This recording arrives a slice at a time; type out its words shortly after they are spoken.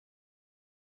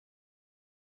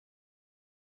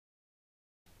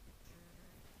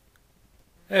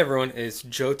Hey everyone, it's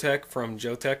JoeTech from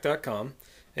JoeTech.com,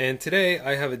 and today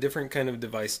I have a different kind of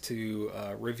device to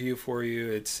review for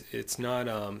you. It's not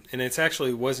and it's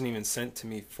actually wasn't even sent to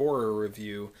me for a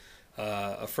review.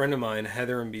 A friend of mine,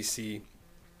 Heather in BC,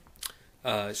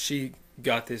 she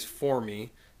got this for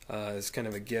me as kind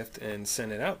of a gift and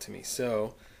sent it out to me.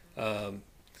 So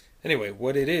anyway,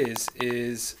 what it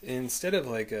is instead of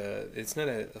like it's not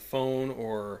a phone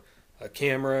or a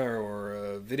camera or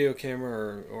a video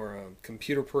camera or a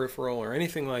computer peripheral or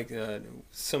anything like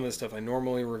some of the stuff I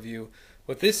normally review.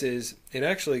 What this is, it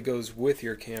actually goes with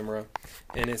your camera,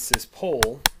 and it's this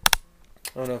pole. I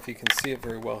don't know if you can see it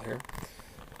very well here.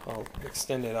 I'll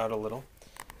extend it out a little.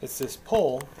 It's this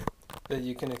pole that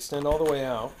you can extend all the way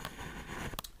out,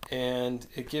 and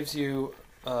it gives you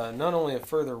not only a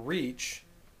further reach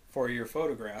for your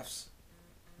photographs,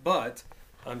 but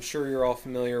I'm sure you're all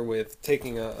familiar with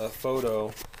taking a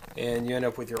photo and you end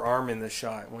up with your arm in the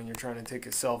shot when you're trying to take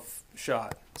a self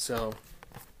shot. So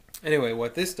anyway,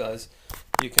 what this does,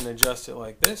 you can adjust it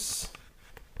like this,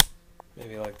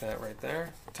 maybe like that right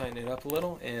there, tighten it up a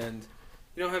little, and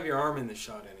you don't have your arm in the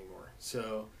shot anymore.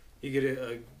 So you get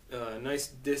a nice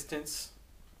distance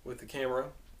with the camera.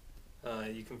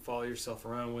 You can follow yourself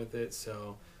around with it.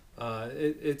 So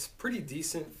it's pretty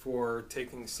decent for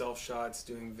taking self shots,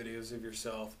 doing videos of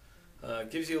yourself.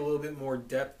 Gives you a little bit more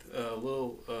depth, a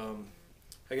little,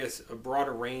 I guess, a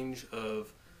broader range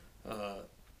of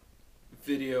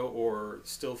video or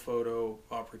still photo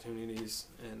opportunities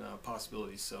and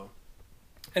possibilities. So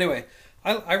anyway,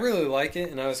 I really like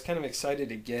it, and I was kind of excited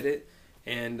to get it.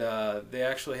 And they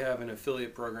actually have an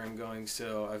affiliate program going,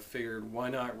 so I figured why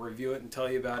not review it and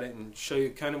tell you about it and show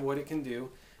you kind of what it can do.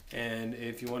 And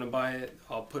if you want to buy it,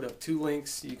 I'll put up two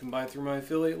links. You can buy it through my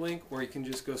affiliate link, or you can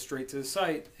just go straight to the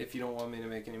site if you don't want me to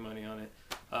make any money on it.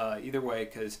 Either way,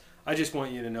 because I just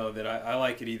want you to know that I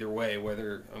like it either way,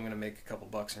 whether I'm going to make a couple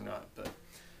bucks or not.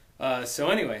 But so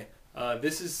anyway,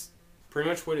 this is pretty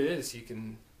much what it is. You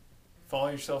can follow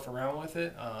yourself around with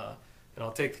it. And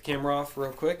I'll take the camera off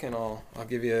real quick, and I'll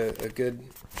give you a good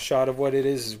shot of what it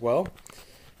is as well.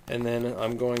 And then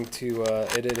I'm going to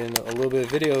edit in a little bit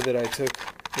of video that I took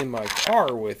in my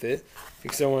car with it,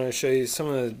 because I want to show you some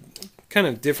of the kind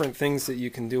of different things that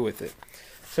you can do with it.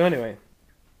 So anyway,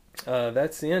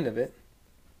 that's the end of it,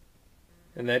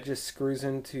 and that just screws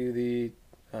into the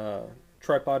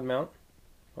tripod mount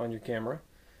on your camera.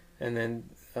 And then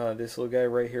this little guy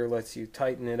right here lets you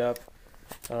tighten it up.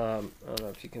 I don't know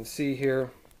if you can see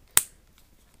here,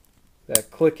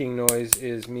 that clicking noise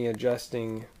is me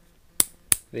adjusting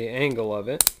the angle of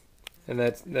it, and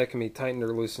that can be tightened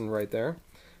or loosened right there.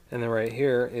 And then right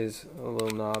here is a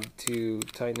little knob to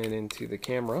tighten it into the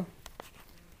camera.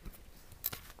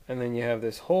 And then you have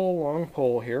this whole long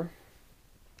pole here.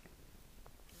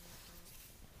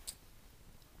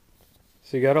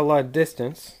 So you got a lot of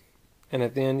distance, and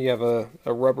at the end you have a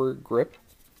rubber grip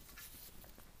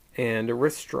and a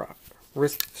wrist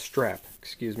strap,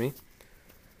 excuse me.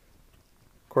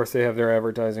 Of course, they have their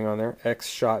advertising on there,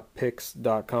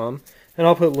 XShotPics.com, and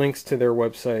I'll put links to their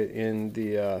website in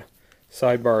the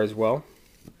sidebar as well.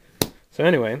 So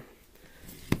anyway,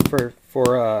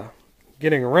 for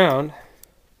getting around,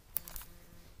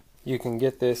 you can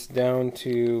get this down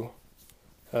to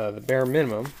the bare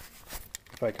minimum,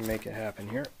 if I can make it happen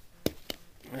here.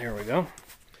 There we go.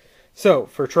 So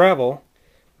for travel,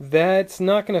 that's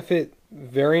not going to fit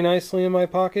very nicely in my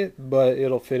pocket, but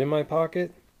it'll fit in my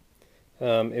pocket.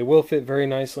 It will fit very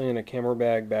nicely in a camera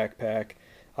bag, backpack.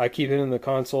 I keep it in the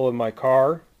console of my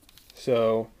car,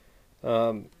 so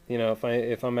you know,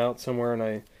 if I'm out somewhere and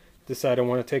I decide I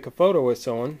want to take a photo with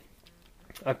someone,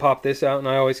 I pop this out, and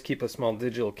I always keep a small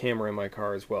digital camera in my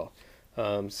car as well.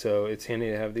 So it's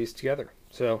handy to have these together.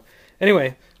 So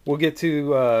anyway, we'll get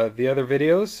to the other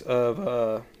videos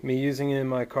of me using it in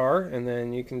my car, and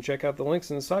then you can check out the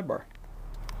links in the sidebar.